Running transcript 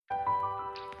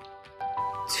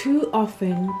Too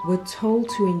often, we're told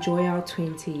to enjoy our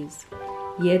 20s,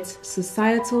 yet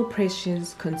societal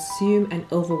pressures consume and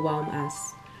overwhelm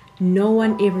us. No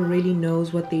one ever really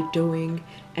knows what they're doing,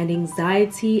 and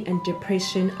anxiety and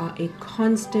depression are a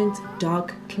constant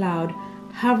dark cloud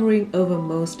hovering over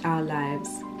most our lives.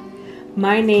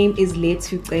 My name is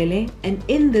Lethu Cele, and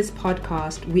in this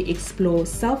podcast, we explore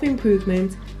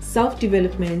self-improvement,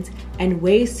 self-development, and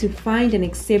ways to find and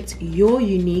accept your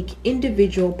unique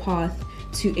individual path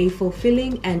to a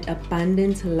fulfilling and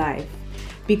abundant life.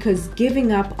 Because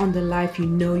giving up on the life you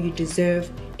know you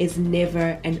deserve is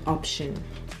never an option.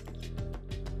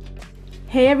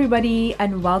 Hey everybody,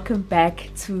 and welcome back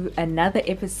to another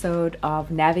episode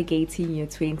of Navigating Your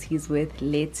 20s with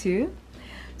Lethu.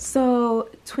 So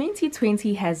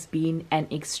 2020 has been an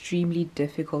extremely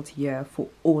difficult year for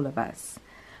all of us.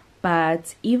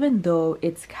 But even though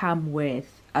it's come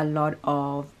with a lot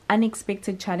of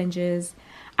unexpected challenges,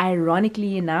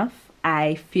 ironically enough,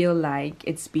 I feel like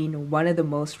it's been one of the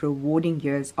most rewarding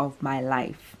years of my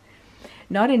life.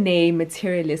 Not in a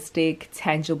materialistic,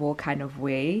 tangible kind of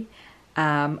way.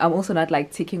 I'm also not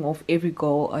like ticking off every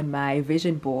goal on my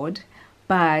vision board,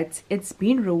 but it's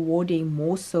been rewarding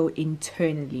more so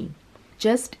internally.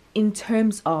 Just in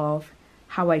terms of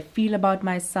how I feel about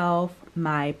myself,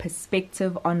 my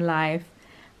perspective on life,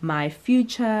 my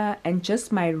future, and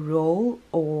just my role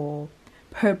or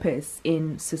purpose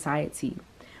in society,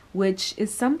 which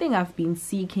is something I've been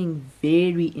seeking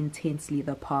very intensely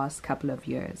the past couple of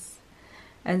years.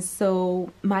 And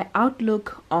so my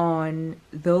outlook on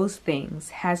those things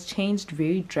has changed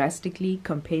very drastically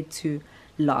compared to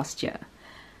last year.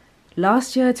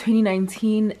 Last year,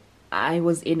 2019, I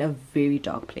was in a very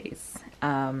dark place.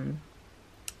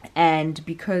 And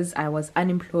because I was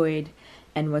unemployed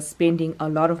and was spending a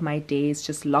lot of my days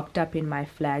just locked up in my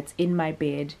flat, in my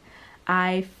bed,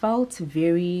 I felt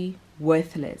very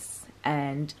worthless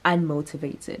and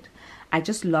unmotivated. I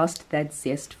just lost that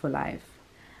zest for life.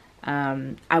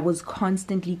 I was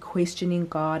constantly questioning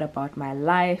God about my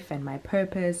life and my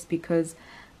purpose because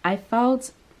I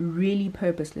felt really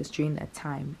purposeless during that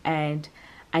time, and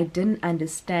I didn't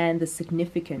understand the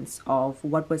significance of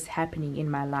what was happening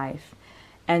in my life.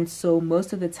 And so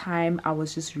most of the time I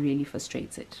was just really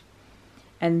frustrated.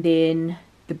 And then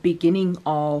the beginning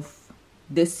of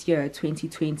this year,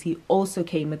 2020, also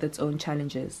came with its own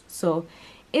challenges. So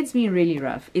it's been really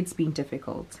rough. It's been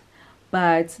difficult.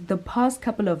 But the past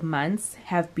couple of months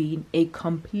have been a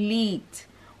complete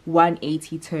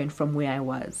 180 turn from where I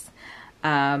was.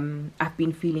 I've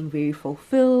been feeling very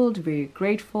fulfilled, very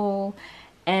grateful.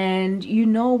 And you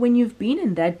know, when you've been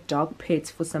in that dark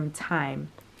pit for some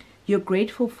time, you're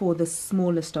grateful for the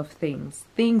smallest of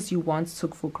things you once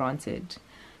took for granted.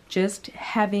 Just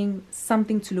having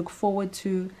something to look forward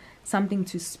to, something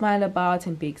to smile about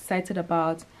and be excited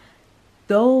about.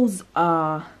 Those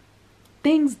are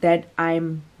things that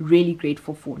I'm really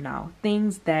grateful for now.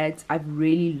 Things that I've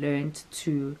really learned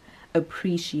to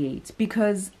appreciate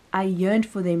because I yearned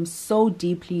for them so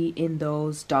deeply in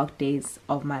those dark days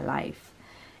of my life.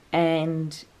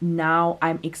 And now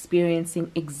I'm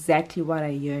experiencing exactly what I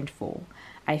yearned for.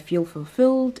 I feel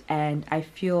fulfilled and I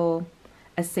feel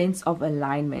a sense of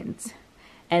alignment.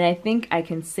 And I think I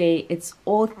can say it's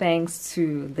all thanks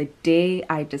to the day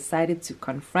I decided to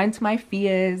confront my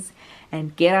fears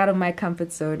and get out of my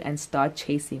comfort zone and start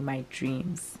chasing my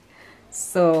dreams.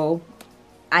 So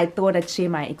I thought I'd share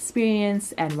my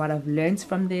experience and what I've learned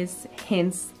from this,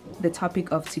 hence the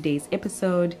topic of today's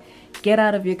episode: get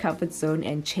out of your comfort zone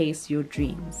and chase your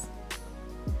dreams.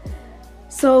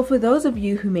 So for those of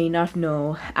you who may not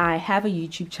know, I have a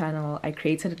YouTube channel. I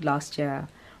created it last year,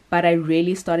 but I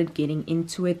really started getting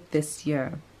into it this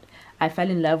year. I fell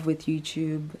in love with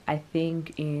YouTube, I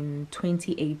think in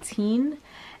 2018,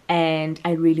 and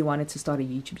I really wanted to start a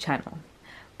YouTube channel.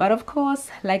 But of course,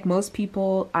 like most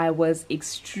people, I was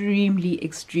extremely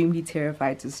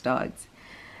terrified to start.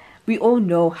 We all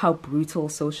know how brutal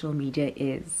social media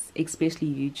is, especially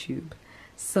YouTube.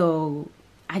 So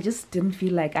I just didn't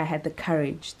feel like I had the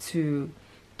courage to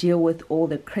deal with all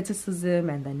the criticism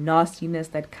and the nastiness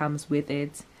that comes with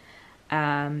it.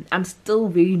 I'm still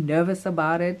very nervous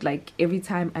about it. Like every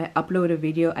time I upload a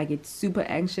video, I get super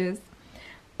anxious.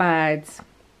 But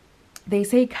they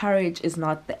say courage is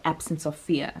not the absence of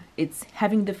fear. It's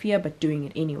having the fear but doing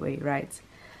it anyway, right?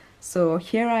 So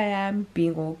here I am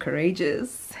being all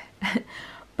courageous.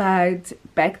 But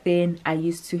back then I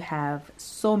used to have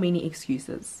so many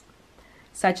excuses,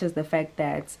 such as the fact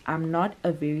that I'm not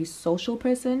a very social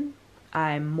person.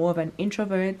 I'm more of an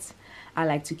introvert. I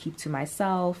like to keep to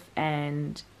myself,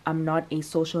 and I'm not a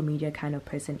social media kind of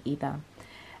person either.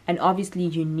 And obviously,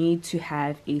 you need to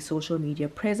have a social media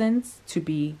presence to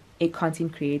be a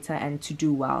content creator and to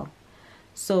do well.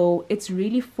 So it's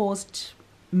really forced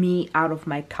me out of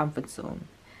my comfort zone.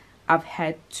 I've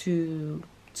had to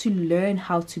learn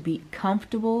how to be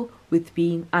comfortable with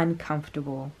being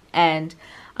uncomfortable. And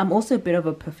I'm also a bit of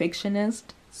a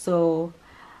perfectionist, so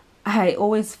I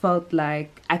always felt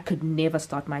like I could never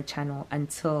start my channel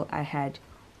until I had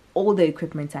all the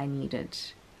equipment I needed.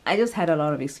 I just had a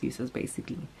lot of excuses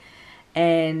basically.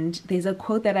 And there's a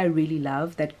quote that I really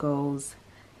love that goes,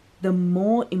 "The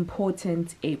more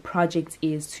important a project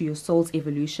is to your soul's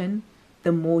evolution,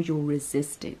 the more you'll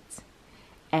resist it."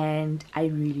 And I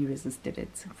really resisted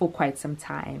it for quite some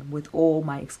time with all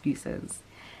my excuses.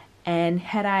 And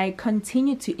had I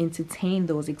continued to entertain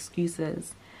those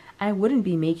excuses, I wouldn't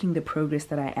be making the progress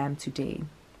that I am today.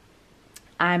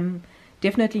 I'm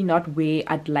definitely not where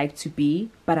I'd like to be,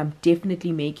 but I'm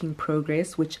definitely making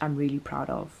progress, which I'm really proud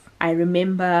of. I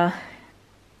remember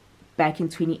back in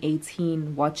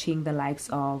 2018 watching the likes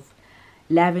of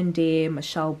Lavender,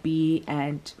 Michelle B,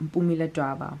 and Mpumila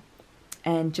Dwaba,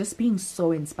 and just being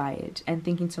so inspired and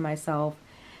thinking to myself,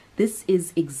 this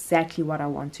is exactly what I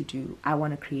want to do. I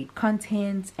want to create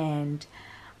content, and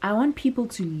I want people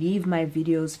to leave my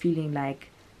videos feeling like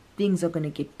things are going to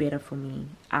get better for me.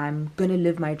 I'm going to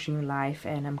live my dream life,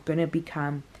 and I'm going to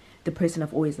become the person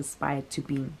I've always aspired to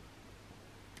be.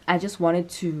 I just wanted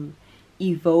to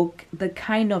evoke the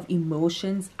kind of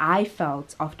emotions I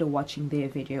felt after watching their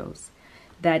videos.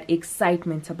 That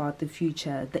excitement about the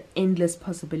future, the endless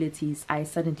possibilities I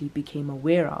suddenly became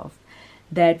aware of,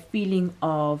 that feeling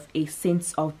of a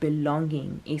sense of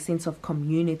belonging, a sense of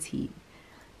community,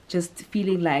 just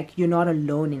feeling like you're not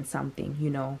alone in something,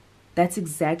 you know. That's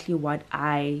exactly what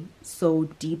I so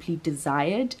deeply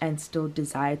desired and still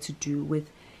desire to do with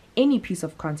any piece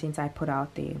of content I put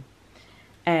out there.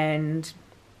 And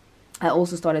I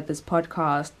also started this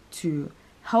podcast to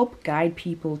help guide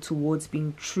people towards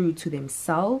being true to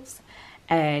themselves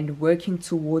and working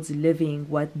towards living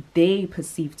what they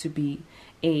perceive to be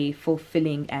a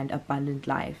fulfilling and abundant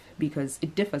life, because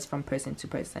it differs from person to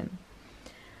person.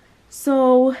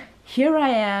 So here I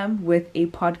am with a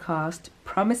podcast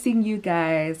promising you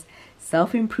guys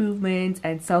self-improvement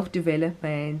and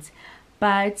self-development.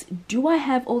 But do I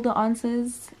have all the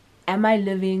answers? Am I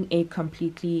living a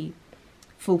completely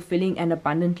fulfilling and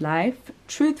abundant life?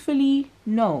 Truthfully,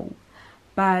 no.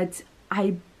 But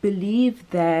I believe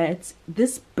that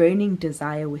this burning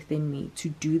desire within me to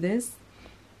do this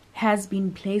has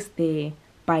been placed there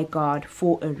by God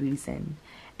for a reason.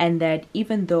 And that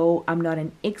even though I'm not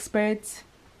an expert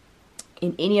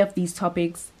in any of these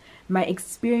topics, my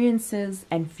experiences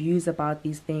and views about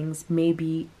these things may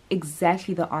be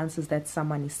exactly the answers that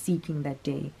someone is seeking that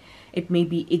day. It may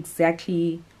be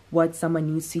exactly what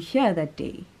someone needs to hear that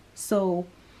day. So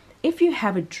if you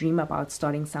have a dream about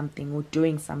starting something or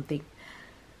doing something,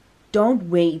 don't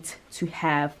wait to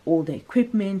have all the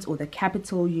equipment or the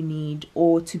capital you need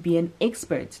or to be an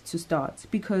expert to start,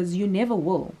 because you never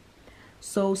will.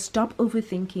 So stop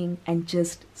overthinking and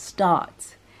just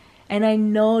start. And I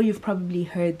know you've probably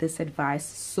heard this advice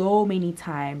so many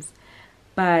times,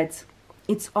 but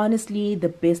it's honestly the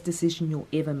best decision you'll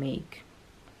ever make.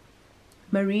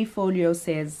 Marie Forleo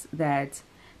says that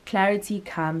clarity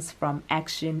comes from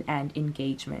action and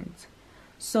engagement.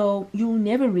 So you'll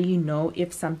never really know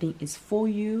if something is for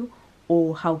you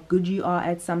or how good you are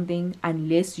at something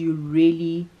unless you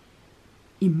really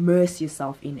immerse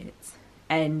yourself in it.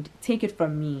 And take it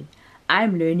from me,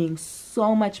 I'm learning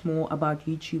so much more about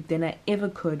YouTube than I ever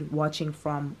could watching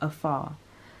from afar.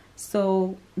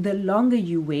 So the longer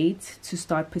you wait to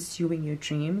start pursuing your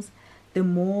dreams, the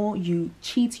more you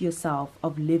cheat yourself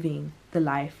of living the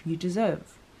life you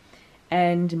deserve.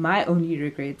 And my only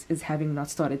regret is having not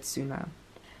started sooner.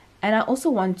 And I also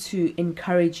want to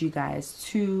encourage you guys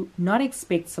to not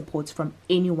expect support from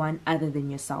anyone other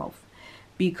than yourself,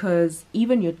 because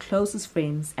even your closest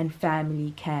friends and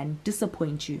family can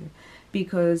disappoint you.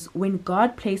 Because when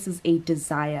God places a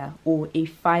desire or a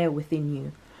fire within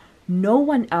you, no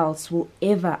one else will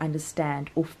ever understand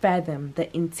or fathom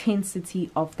the intensity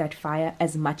of that fire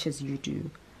as much as you do.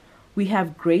 We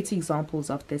have great examples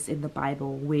of this in the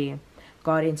Bible, where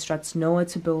God instructs Noah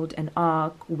to build an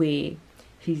ark, where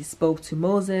he spoke to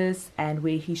Moses, and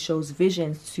where he shows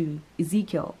visions to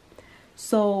Ezekiel.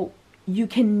 So you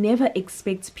can never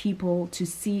expect people to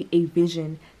see a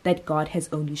vision that God has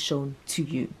only shown to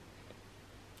you.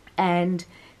 And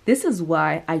this is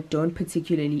why I don't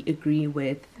particularly agree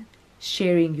with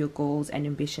sharing your goals and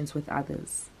ambitions with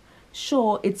others.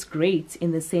 Sure, it's great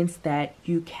in the sense that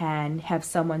you can have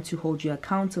someone to hold you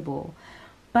accountable,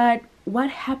 but what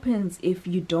happens if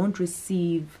you don't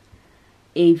receive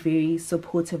a very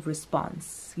supportive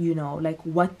response? Like,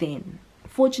 what then?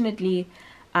 Fortunately,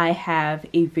 I have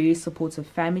a very supportive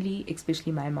family,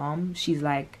 especially my mom. She's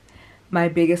like my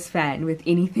biggest fan with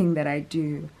anything that I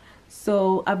do.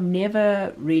 So I've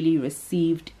never really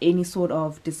received any sort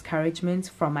of discouragement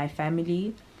from my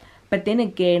family. But then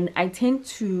again, I tend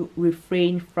to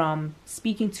refrain from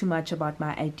speaking too much about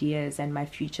my ideas and my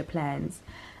future plans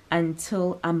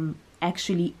until I'm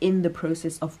actually in the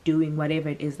process of doing whatever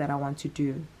it is that I want to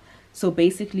do. So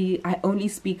basically, I only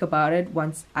speak about it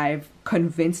once I've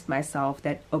convinced myself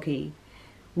that, okay,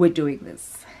 we're doing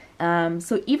this.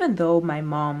 So even though my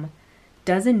mom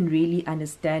doesn't really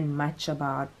understand much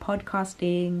about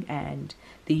podcasting and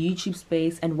the YouTube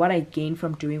space and what I gain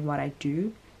from doing what I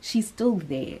do, she's still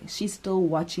there. She's still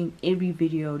watching every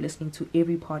video, listening to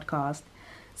every podcast.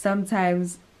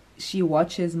 Sometimes she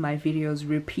watches my videos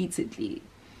repeatedly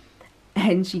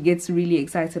and she gets really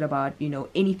excited about,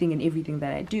 anything and everything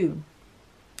that I do.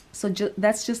 So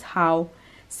that's just how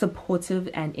supportive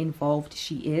and involved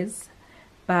she is.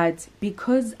 But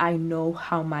because I know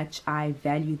how much I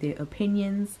value their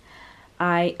opinions,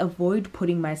 I avoid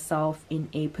putting myself in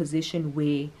a position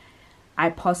where I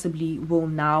possibly will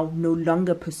now no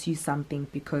longer pursue something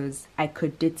because I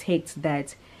could detect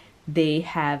that they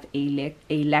have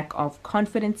a lack of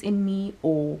confidence in me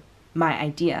or my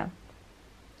idea.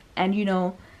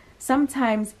 And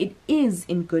sometimes it is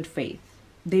in good faith.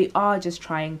 They are just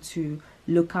trying to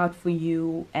look out for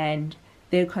you, and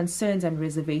their concerns and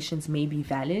reservations may be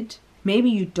valid. Maybe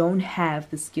you don't have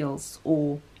the skills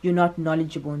or you're not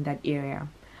knowledgeable in that area.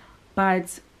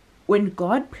 But when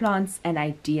God plants an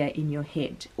idea in your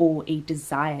head or a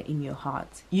desire in your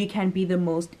heart, you can be the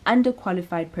most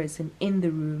underqualified person in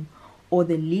the room or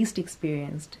the least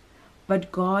experienced,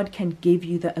 but God can give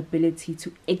you the ability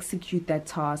to execute that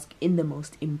task in the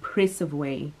most impressive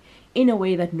way, in a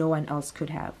way that no one else could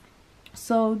have.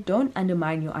 So don't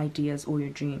undermine your ideas or your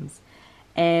dreams,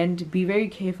 and be very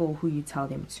careful who you tell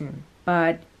them to.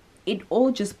 But it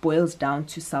all just boils down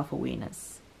to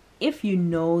self-awareness. If you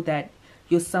know that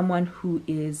you're someone who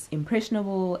is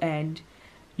impressionable and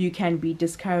you can be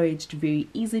discouraged very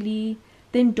easily,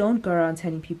 then don't go around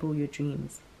telling people your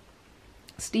dreams.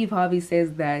 Steve Harvey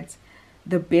says that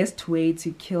the best way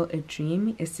to kill a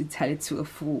dream is to tell it to a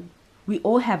fool. We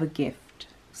all have a gift.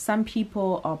 Some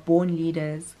people are born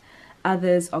leaders,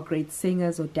 others are great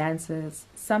singers or dancers,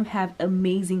 some have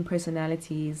amazing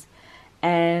personalities,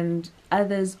 and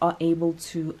others are able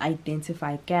to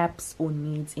identify gaps or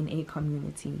needs in a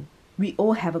community. We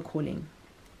all have a calling,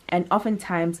 and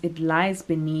oftentimes it lies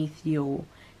beneath your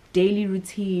daily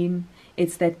routine.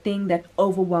 It's that thing that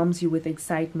overwhelms you with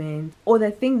excitement, or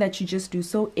that thing that you just do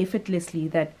so effortlessly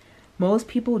that most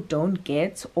people don't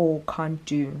get or can't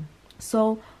do.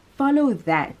 So follow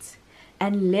that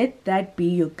and let that be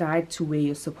your guide to where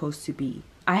you're supposed to be.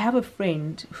 I have a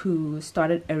friend who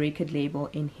started a record label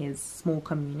in his small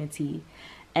community,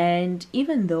 and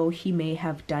even though he may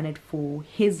have done it for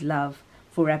his love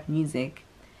for rap music,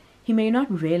 he may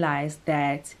not realize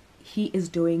that he is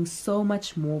doing so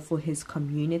much more for his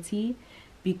community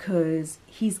because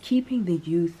he's keeping the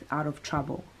youth out of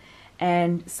trouble.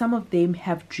 And some of them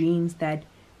have dreams that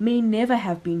may never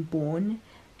have been born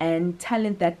and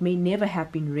talent that may never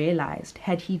have been realized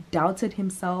had he doubted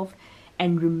himself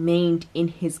and remained in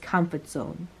his comfort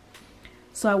zone.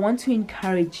 So I want to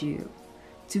encourage you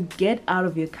to get out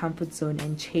of your comfort zone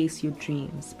and chase your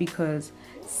dreams, because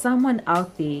someone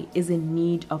out there is in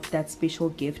need of that special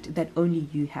gift that only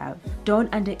you have.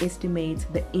 Don't underestimate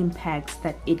the impacts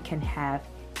that it can have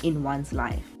in one's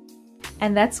life.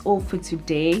 And that's all for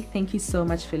today. Thank you so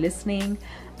much for listening.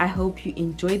 I hope you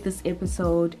enjoyed this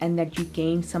episode and that you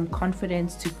gained some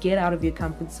confidence to get out of your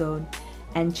comfort zone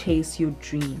and chase your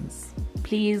dreams.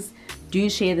 Please do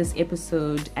share this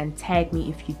episode and tag me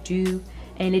if you do,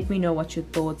 and let me know what your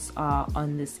thoughts are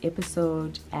on this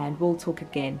episode, and we'll talk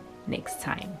again next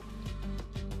time.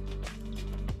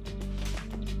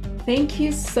 Thank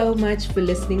you so much for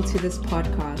listening to this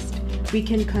podcast. We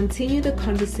can continue the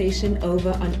conversation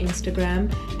over on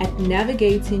Instagram at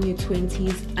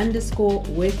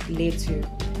navigatingyour20s_with Letu.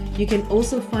 You can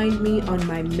also find me on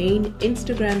my main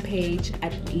Instagram page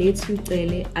at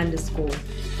letucele_ and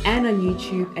on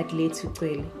YouTube at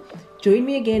letucele. Join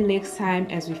me again next time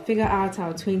as we figure out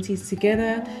our 20s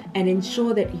together and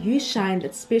ensure that you shine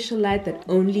that special light that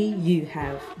only you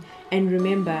have. And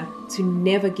remember to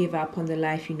never give up on the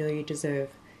life you know you deserve.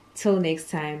 Till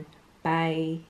next time, bye.